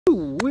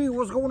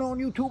What's going on,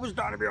 YouTube? It's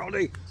Donnie all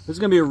day. This is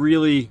gonna be a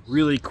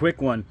really quick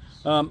one.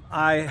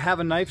 I have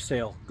a knife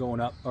sale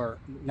going up, or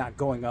not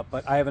going up,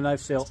 but I have a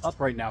knife sale up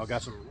right now. I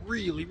got some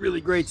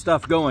really great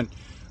stuff going,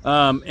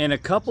 and a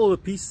couple of the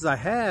pieces I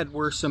had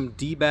were some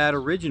dbad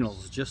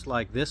originals, just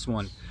like this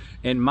one.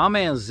 And my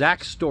man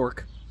Zack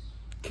Stork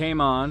came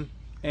on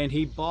and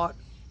he bought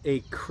a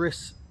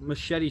Chris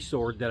machete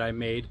sword that I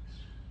made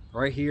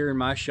right here in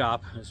my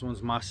shop. This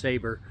one's my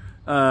saber,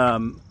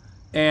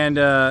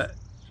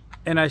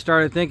 and I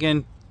started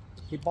thinking,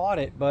 he bought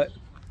it, but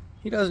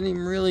he doesn't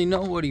even really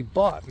know what he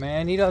bought,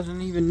 man. He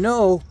doesn't even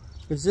know,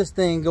 is this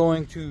thing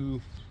going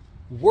to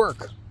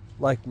work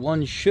like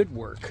one should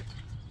work?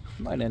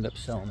 Might end up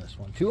selling this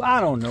one too, I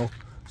don't know.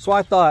 So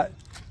I thought,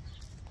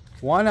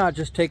 why not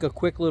just take a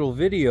quick little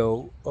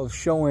video of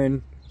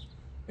showing,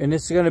 and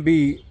it's going to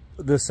be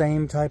the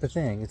same type of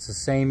thing. It's the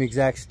same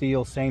exact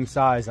steel, same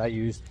size I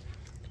used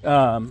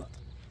to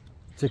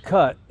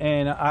cut.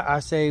 And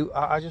I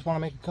just want to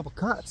make a couple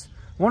cuts.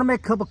 I want to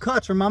make a couple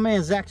cuts for my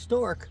man Zack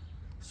Stork,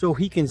 so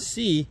he can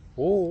see.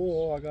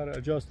 Oh, I gotta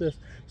adjust this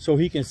so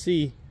he can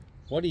see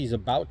what he's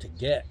about to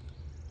get.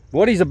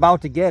 What he's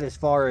about to get, as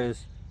far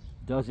as,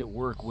 does it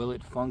work? Will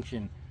it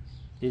function?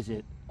 Is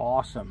it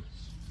awesome?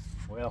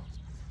 Well,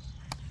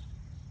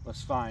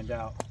 let's find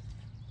out.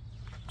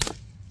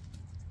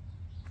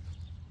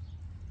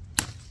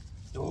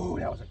 Oh,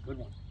 that was a good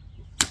one.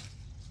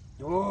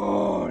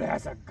 Oh,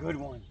 that's a good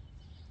one.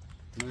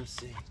 Let's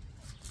see.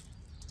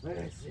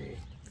 Let's see.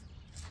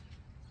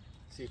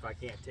 See if I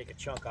can't take a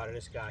chunk out of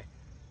this guy.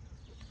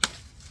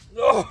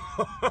 Oh,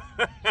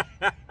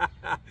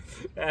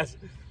 that's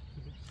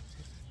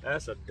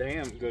a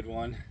damn good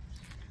one.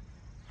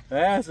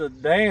 That's a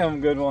damn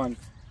good one.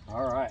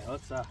 All right,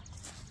 let's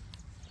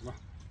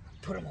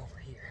put him over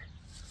here.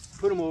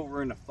 Put him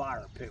over in the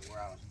fire pit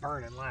where I was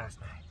burning last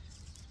night.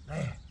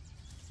 Man,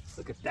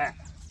 look at that.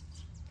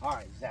 All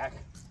right, Zack.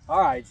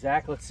 All right,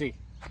 Zack. Let's see.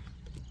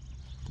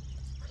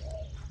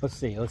 Let's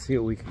see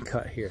what we can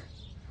cut here.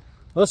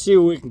 Let's see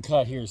what we can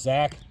cut here,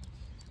 Zack.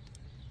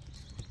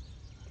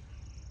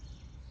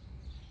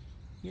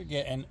 You're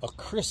getting a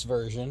Chris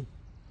version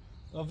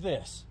of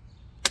this.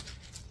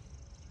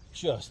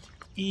 Just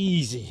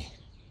easy.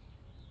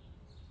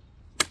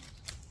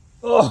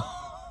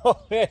 Oh,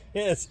 it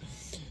is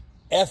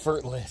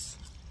effortless.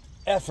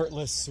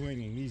 Effortless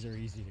swinging. These are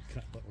easy to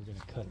cut, but we're going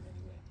to cut them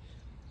anyway.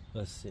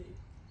 Let's see.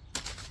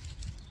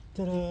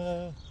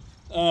 Ta-da!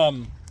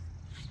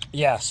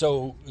 Yeah,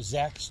 so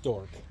Zack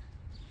Stork,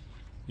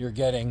 you're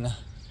getting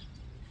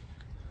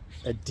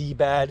a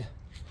dbad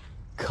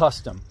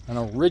custom, an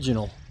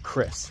original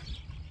Chris.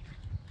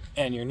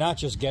 And you're not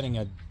just getting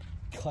a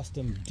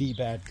custom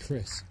dbad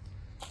Chris.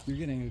 You're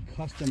getting a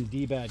custom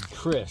dbad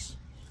Chris.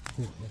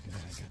 Ooh, look at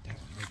that, I got that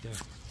one right there.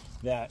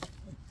 That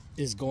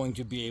is going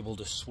to be able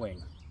to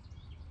swing.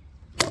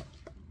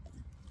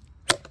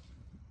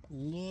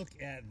 Look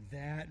at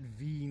that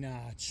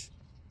V-notch.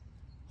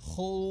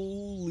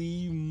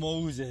 Holy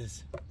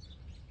Moses.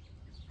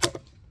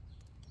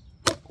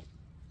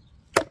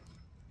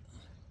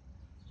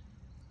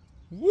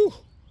 Woo!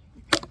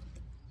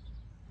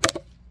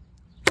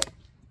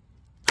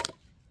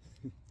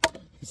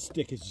 The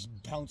stick is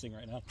just bouncing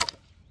right now.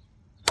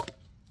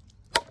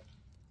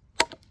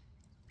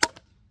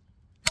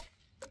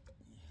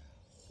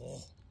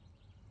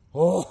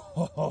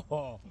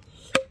 Oh.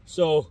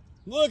 So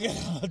look at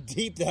how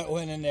deep that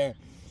went in there.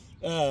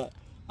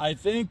 I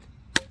think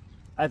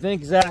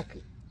Zack,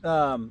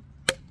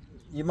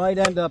 you might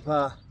end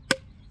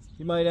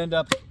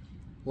up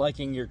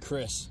liking your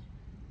Chris.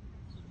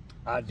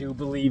 I do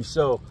believe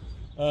so.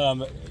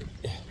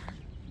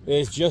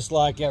 It's just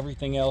like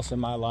everything else in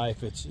my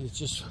life. It's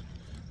just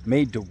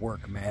made to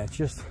work, man. It's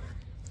just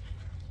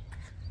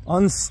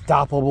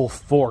unstoppable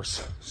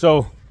force.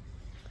 So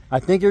I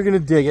think you're gonna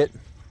dig it.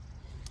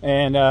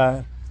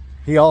 And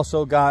he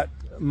also got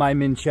my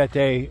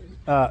machete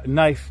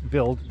knife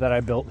build that I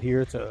built here.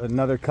 It's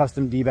another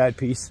custom dbad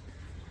piece.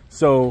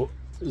 So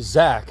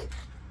Zack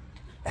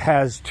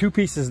has two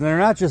pieces, and they're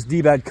not just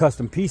dbad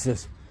custom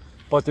pieces,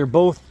 but they're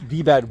both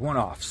dbad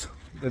one-offs.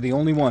 They're the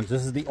only ones.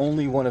 This is the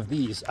only one of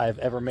these I've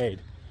ever made.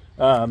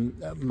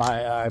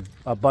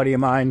 A buddy of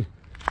mine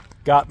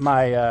got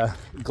my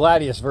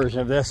Gladius version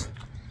of this.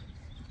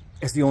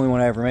 It's the only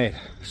one I ever made.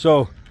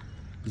 So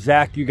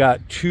Zack, you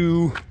got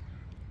two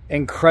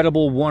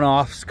incredible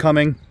one-offs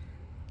coming.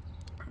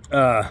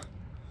 I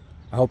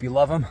hope you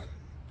love them.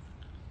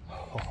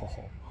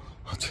 Oh,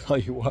 I'll tell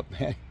you what,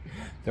 man,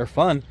 they're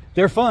fun.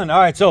 They're fun. All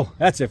right, so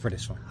that's it for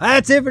this one.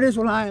 That's it for this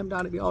one. I am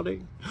Donnie all day.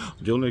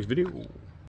 Until next video.